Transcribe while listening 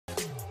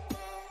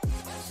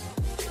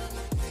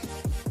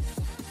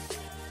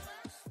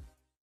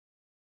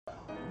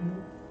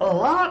A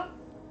lot.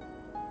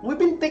 We've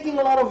been taking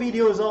a lot of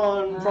videos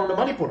from the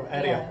Manipur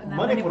area. Yeah,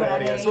 Manipur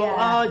area. So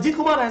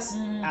Dzukou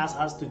asked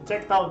us to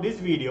check out this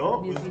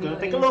video. We're gonna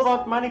take a look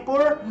at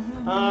Manipur.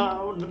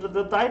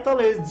 The title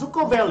is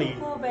Dzukou Valley.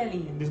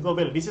 Dzukou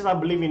Valley. This is, I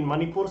believe, in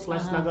Manipur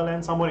 /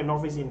 Nagaland, somewhere in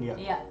Northeast India.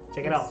 Yeah.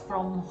 Check it out.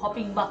 From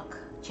Hiubang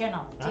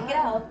channel. Check it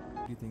out.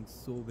 You think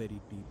so very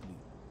deeply.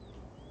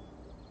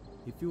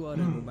 If you are a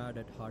nomad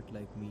at heart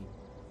like me,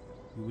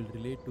 you will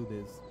relate to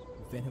this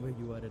whenever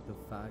you are at the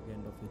fag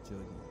end of your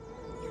journey.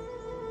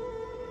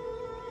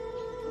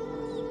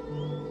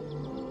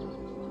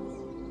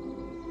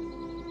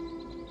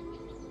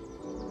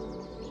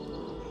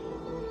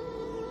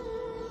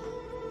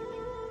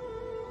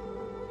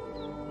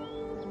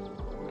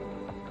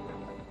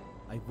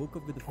 I woke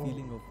up with a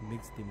feeling of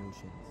mixed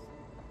emotions.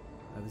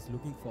 I was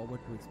looking forward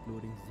to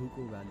exploring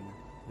Dzukou Valley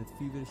with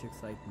feverish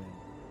excitement.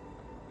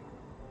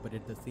 But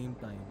at the same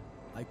time,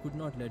 I could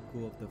not let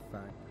go of the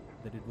fact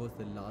that it was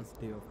the last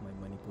day of my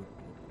Manipur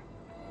trip.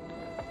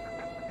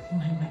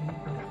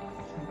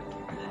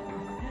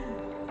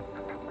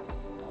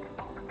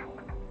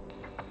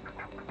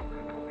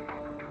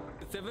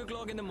 It's 7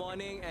 o'clock in the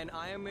morning and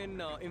I am in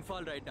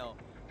Imphal right now.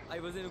 I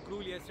was in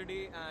Ukrul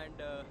yesterday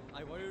and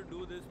I wanted to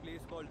do this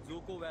place called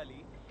Dzukou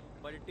Valley,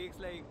 but it takes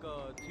like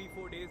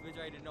 3-4 days, which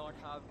I did not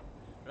have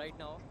right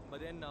now.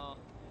 But then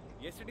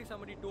yesterday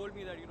somebody told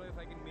me that, you know, if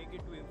I can make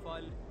it to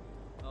Imphal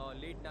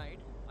late night,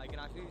 I can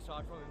actually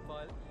start from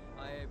Imphal.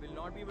 I will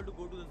not be able to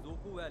go to the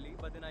Dzukou Valley,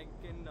 but then I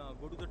can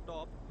go to the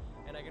top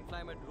and I can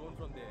fly my drone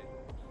from there.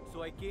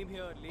 So I came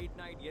here late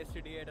night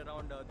yesterday at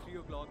around 3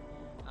 o'clock,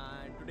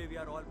 and today we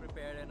are all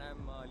prepared and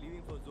I'm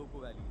leaving for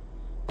Dzukou Valley.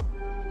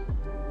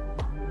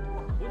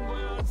 Bon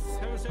voyage,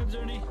 have a safe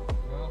journey.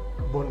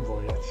 Bon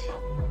voyage.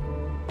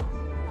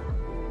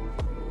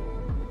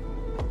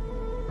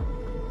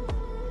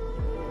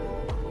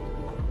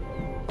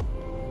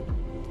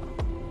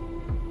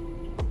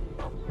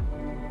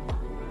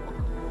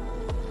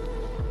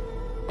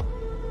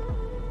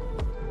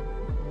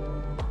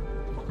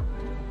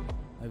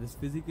 I was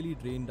physically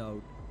drained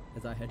out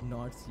as I had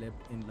not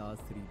slept in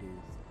last 3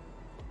 days.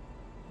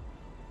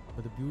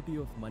 But the beauty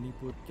of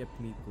Manipur kept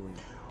me going.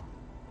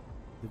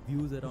 The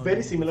views around Very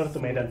me similar were to so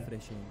Medan.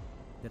 refreshing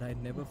that I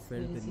never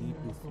felt the need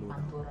to slow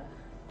down.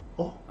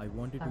 Oh, I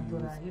wanted to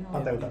Pantura, use you know,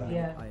 Pantai Utara.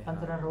 yeah, I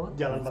Pantura have. Road.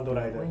 Jalan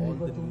Pantura itu. When all you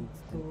go the to nooks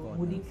and corners.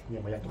 Mudik.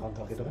 Yang banyak tukang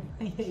truk itu kan.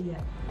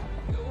 Yeah.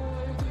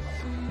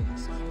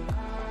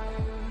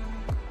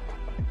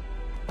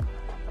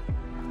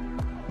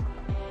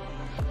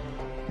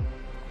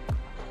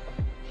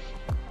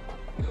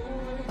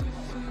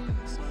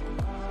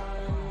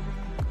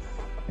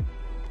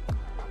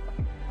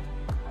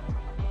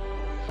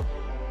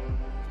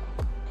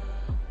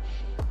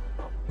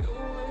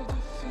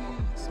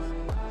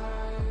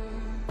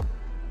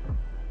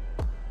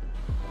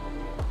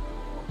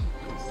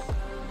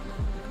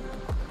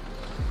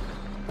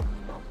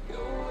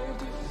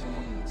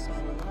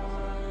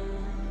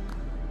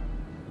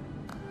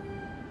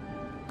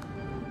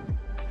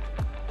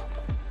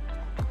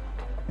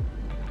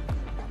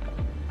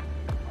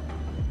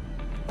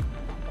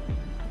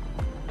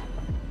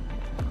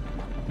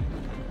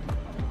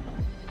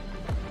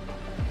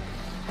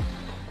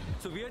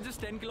 So we are just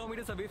 10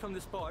 kilometers away from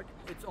this spot.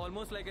 It's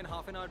almost like a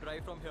half-an-hour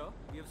drive from here.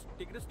 We have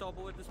taken a stop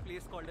over at this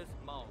place called as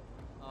Mao,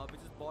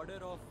 which is border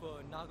of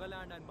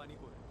Nagaland and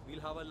Manipur.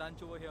 We'll have a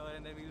lunch over here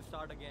and then we'll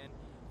start again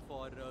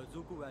for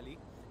Dzukou Valley.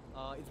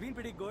 It's been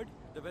pretty good.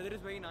 The weather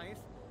is very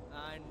nice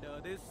and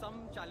there's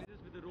some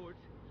challenges with the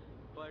roads,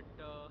 but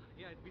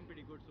yeah, it's been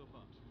pretty good so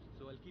far.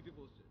 So I'll keep you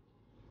posted.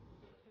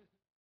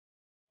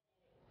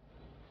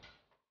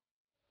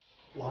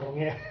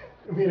 Warungnya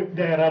mirip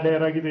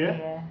daerah-daerah gitu ya.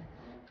 Yeah.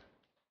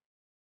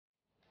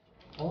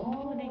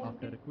 Oh,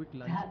 After a quick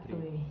lunch That break,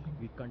 way.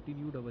 we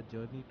continued our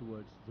journey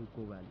towards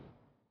Dzukou Valley.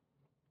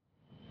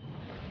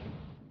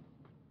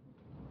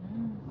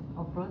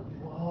 Off-road.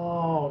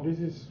 wow, this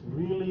is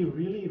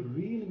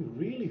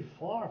really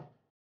far.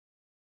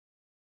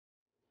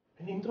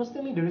 And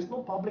interestingly, there is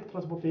no public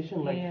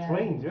transportation like Yeah.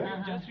 trains, yeah?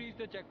 We just reached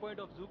the checkpoint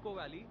of Dzukou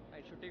Valley.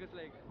 It should take us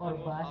like Or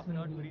almost bus half an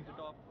hour to maybe. reach the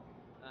top,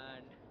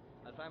 and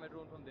I'll fly my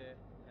drone from there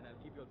and I'll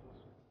keep you all posted.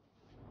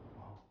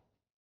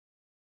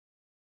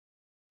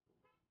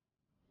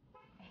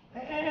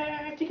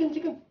 Hey, chicken.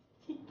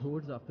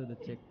 Roads after the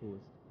check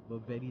post were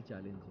very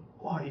challenging.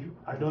 Wow,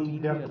 I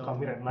don't dare to come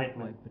here at night,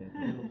 My man. breath.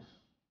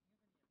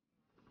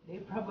 They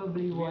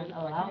probably won't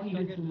allow you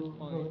to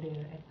go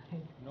there at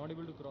night. Not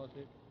able to cross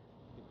it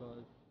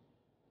because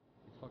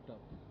it's fucked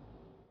up.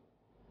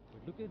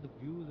 But look at the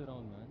views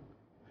around, man.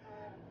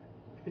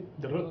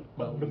 The road,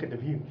 but look at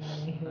the view.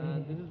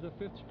 And this is the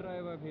 5th try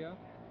over here.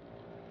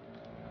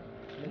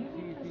 Let's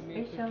see if we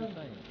make it Special this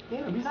time.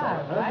 Yeah, bisa.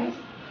 car, right?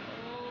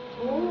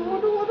 Oh,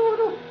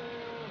 waduh.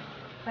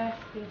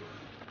 Fastest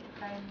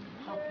kind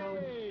of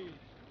road.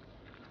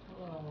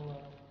 Wow.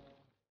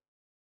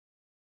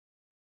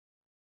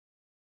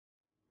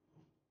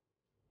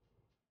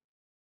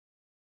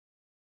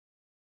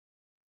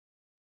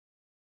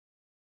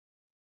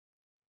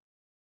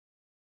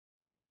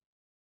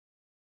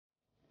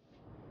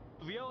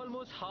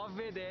 almost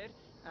halfway there,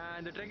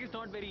 and the trek is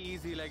not very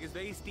easy. Like, it's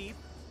very steep,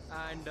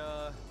 and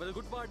but the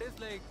good part is,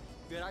 like,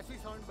 we are actually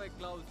surrounded by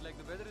clouds. Like,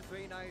 the weather is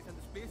very nice and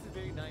this place is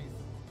very nice.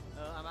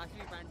 I'm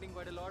actually panting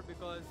quite a lot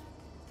because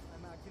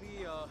I'm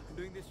actually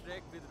doing this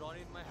trek with Ron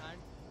in my hand,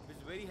 which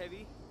is very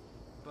heavy.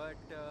 But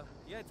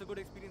yeah, it's a good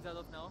experience as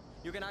of now.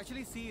 You can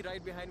actually see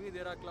right behind me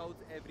there are clouds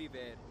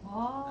everywhere.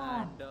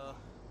 And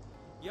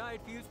yeah,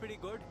 it feels pretty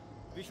good.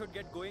 We should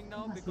get going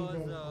now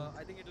because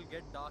I think it will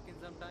get dark in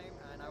some time,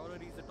 and I want to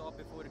reach the top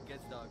before it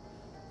gets dark.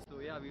 So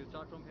yeah, we'll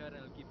start from here and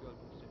I'll keep you all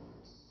posted.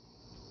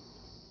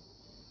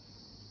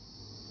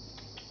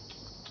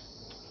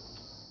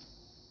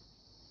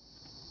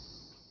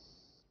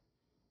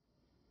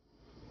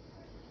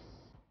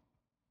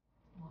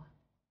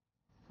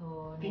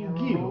 So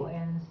narrow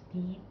and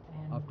steep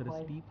and After a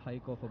quite steep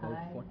hike of about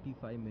high.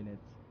 45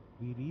 minutes,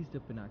 we reached the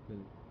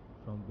pinnacle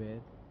from where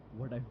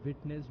what I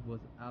witnessed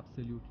was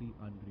absolutely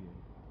unreal.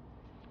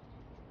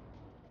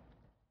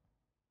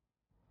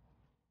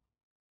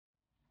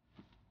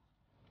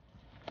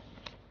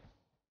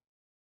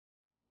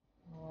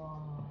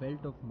 Wow. A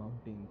belt of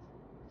mountains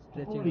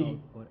stretching Holy. out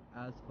for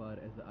as far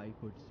as the eye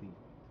could see,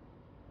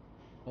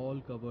 all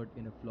covered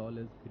in a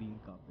flawless green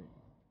carpet.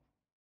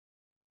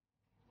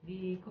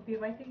 The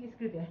copywriting is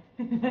good,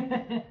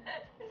 yeah.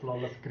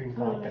 Flawless green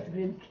Flawless carpet.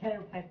 green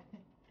carpet.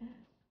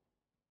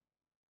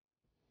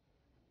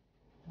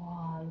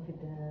 Wow, look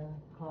at the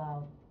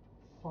cloud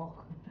fog.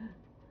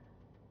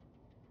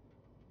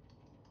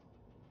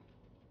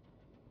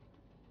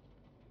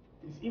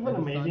 It's even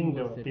When the sun amazing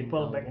was the setting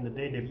people down, back in the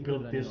day, they we were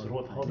built running this out of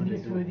road. How time. did they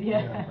This do road, it?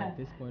 yeah. At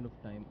this point of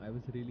time, I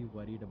was really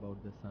worried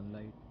about the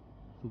sunlight,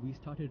 so we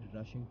started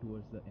rushing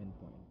towards the end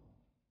point.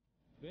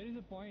 Where is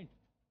the point?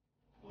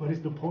 What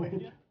is the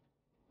point?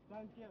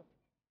 Thank you.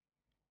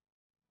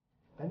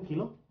 10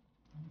 kilo?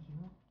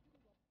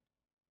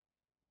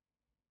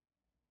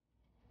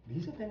 Did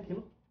you say 10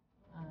 kilo?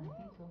 I think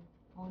so.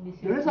 Oh, this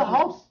There is is a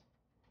house.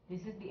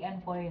 This is the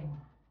end point.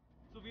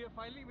 So we have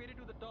finally made it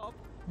to the top,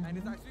 and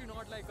it's actually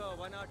not like a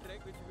 1-hour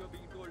trek which we were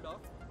being told of.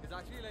 It's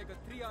actually like a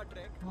 3-hour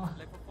trek. Wow.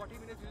 Like for 40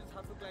 minutes you just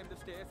have to climb the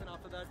stairs, and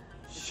after that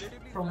it's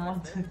relatively From flat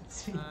 1 to bed,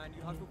 3. and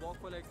you have to walk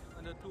for like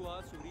another 2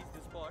 hours to reach the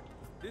spot.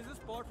 This is the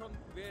spot from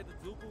where the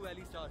Dzukou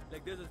Valley starts.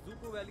 Like there's a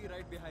Dzukou Valley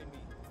right behind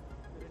me.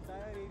 The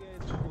entire area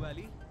is Dzukou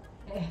Valley,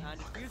 and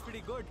it feels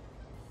pretty good.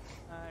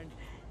 And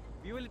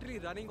we were literally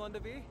running on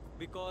the way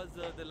because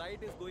the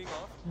light is going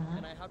off,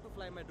 and I have to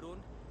fly my drone.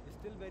 It's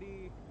still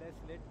very less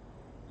lit.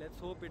 Let's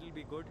hope it'll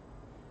be good.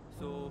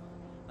 So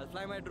I'll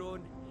fly my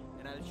drone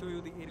and I'll show you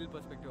the aerial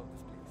perspective of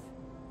this place.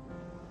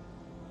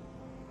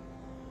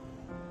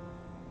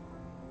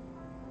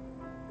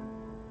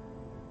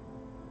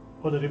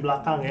 Oh, dari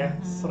belakang ya,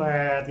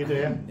 seret gitu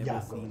ya. Never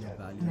Jago, seen a jago.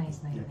 valley Nice,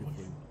 this nice,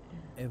 beautiful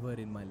ever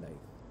in my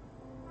life.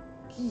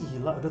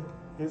 Gila,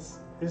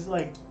 it's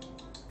like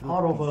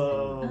out of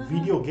a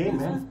video game,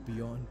 This was man.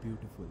 beyond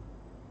beautiful.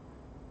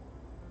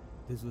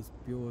 This was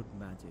pure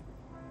magic.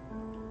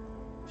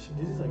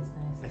 This is like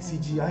Nice.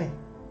 CGI.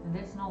 And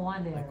there's no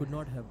one there. I could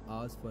not have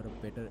asked for a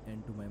better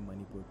end to my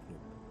Manipur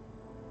trip.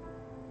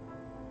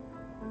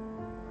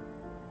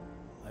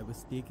 I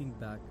was taking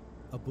back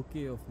a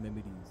bouquet of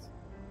memories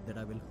that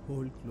I will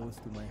hold close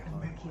to my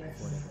heart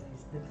Yes, forever.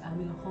 that I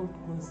will hold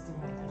close to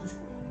my heart.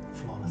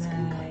 Flawless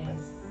green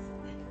carpet.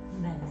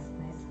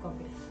 Nice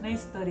copy.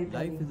 Nice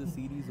storytelling. Life is a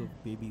series of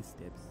baby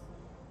steps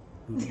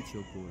to reach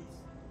your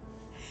goals.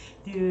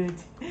 Dude,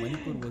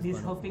 Manipur was this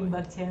one of hopping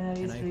mine, back channel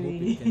and is I hope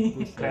really it can push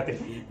you to Creative.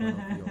 take one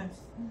of yours.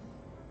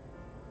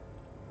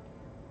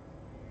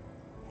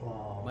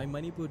 Wow. My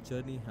Manipur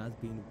journey has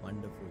been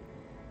wonderful.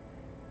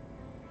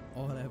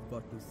 All I have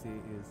got to say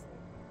is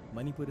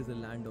Manipur is a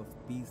land of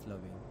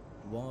peace-loving,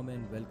 warm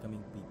and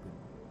welcoming people.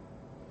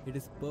 It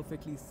is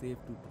perfectly safe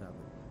to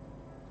travel.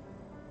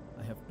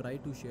 I have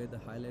tried to share the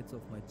highlights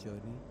of my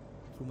journey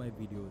through my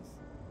videos,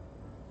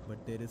 but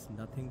there is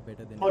nothing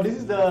better than Oh, this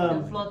is the experiencing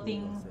Manipur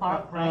floating yourself.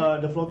 park,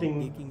 right? The floating.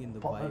 Taking in the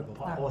vibe of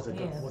What was it?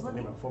 Yes, What's the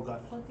name? I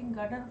forgot. Floating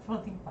garden,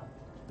 floating park.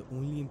 The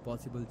only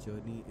impossible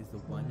journey is the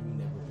one you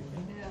never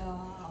begin.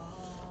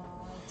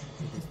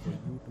 It is for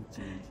you to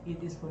change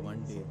It is for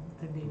one you day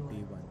to day to one.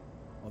 day one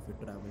of your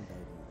travel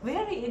diary.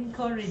 Very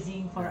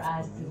encouraging for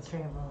As us for to me,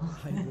 travel.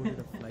 I boarded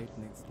a flight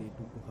next day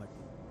to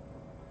Guwahati,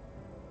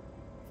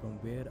 from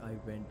where I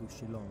went to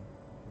Shillong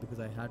because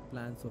I had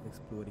plans of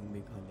exploring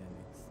Meghalaya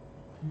next.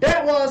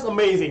 That was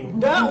amazing.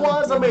 That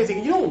was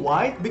amazing. You know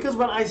why? Because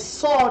when I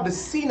saw the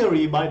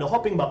scenery by the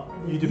Hopping Buck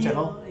YouTube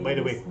channel, by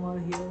the way, Small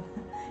hill.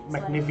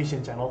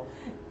 magnificent channel,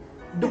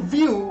 the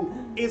view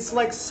is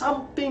like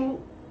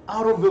something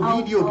out of a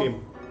video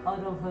game. Out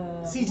of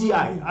a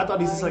CGI. movie. I thought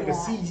this is like a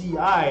Yeah.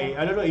 CGI.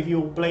 I don't know if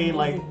you play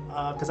like,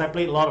 Amazing. because I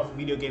played a lot of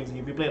video games. And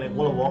if you play like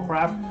World of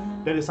Warcraft,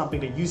 that is something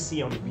that you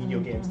see on the video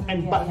games.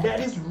 And Yeah, but yeah. that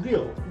is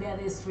real. That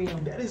is real.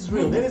 That is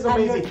real. That is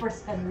amazing.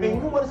 100% And real.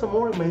 you know what is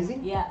more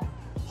amazing? Yeah.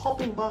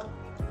 Hopping Buck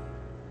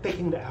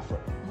taking the effort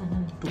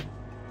to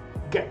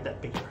get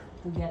that picture.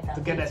 To get that,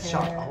 To get that picture,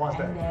 shot. I was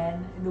and there.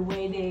 then the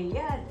way they,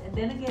 and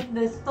then again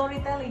the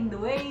storytelling, the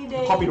way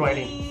they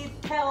Copywriting. they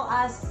tell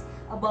us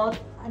about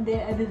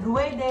the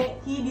way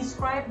he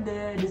described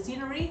the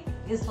scenery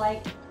is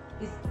like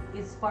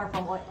it's far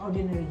from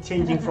ordinary.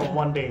 Changing from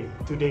one day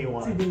to day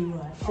one. To day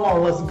one.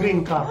 Flawless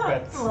green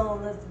carpet.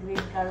 Flawless green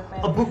carpet.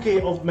 A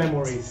bouquet of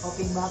memories.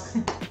 Hopping back.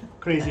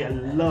 Crazy. I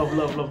love.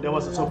 That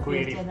was so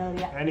creative. Channel,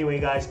 yeah. Anyway,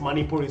 guys,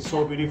 Manipur is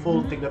so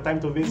beautiful. Take the time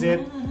to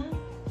visit.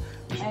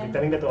 We should be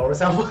telling that to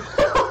ourselves.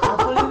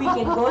 Hopefully we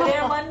can go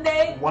there one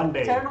day. One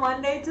day. Turn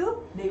one day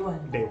to day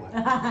one. Day one.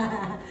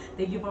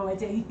 Thank you for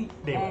watching.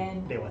 Day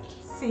one. Day one.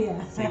 See ya.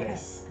 See you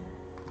guys.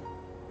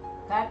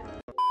 Cut.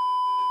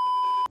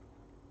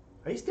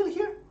 Are you still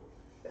here?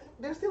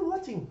 They're still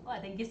watching. Oh,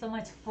 thank you so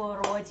much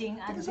for watching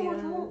Thank you so much.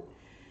 until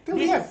Till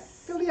the end.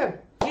 Till the end.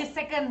 this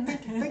second.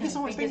 Thank you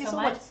so much. Thank you so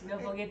much.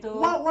 Don't forget to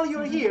While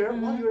you're here,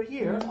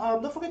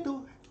 don't forget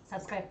to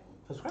subscribe.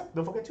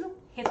 Don't forget to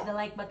Hit the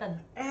like button.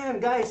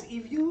 And guys,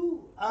 if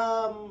you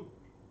are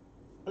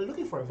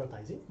looking for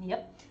advertising,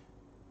 Yep.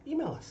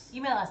 email us.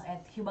 Email us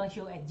at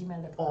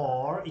hiubangshow@gmail.com.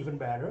 Or even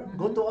better,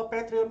 go to our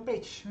Patreon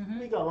page.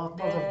 We got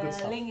lots of good The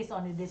stuff. link is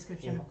on the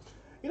description Yeah. box.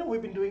 You know,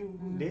 we've been doing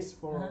this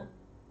for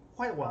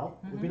quite a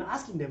while. We've been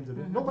asking them to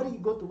do. Nobody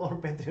go to our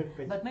Patreon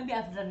page. But maybe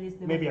after this.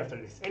 Maybe after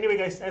this. Anyway,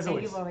 guys, as Thank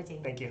always, you for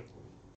watching. thank you.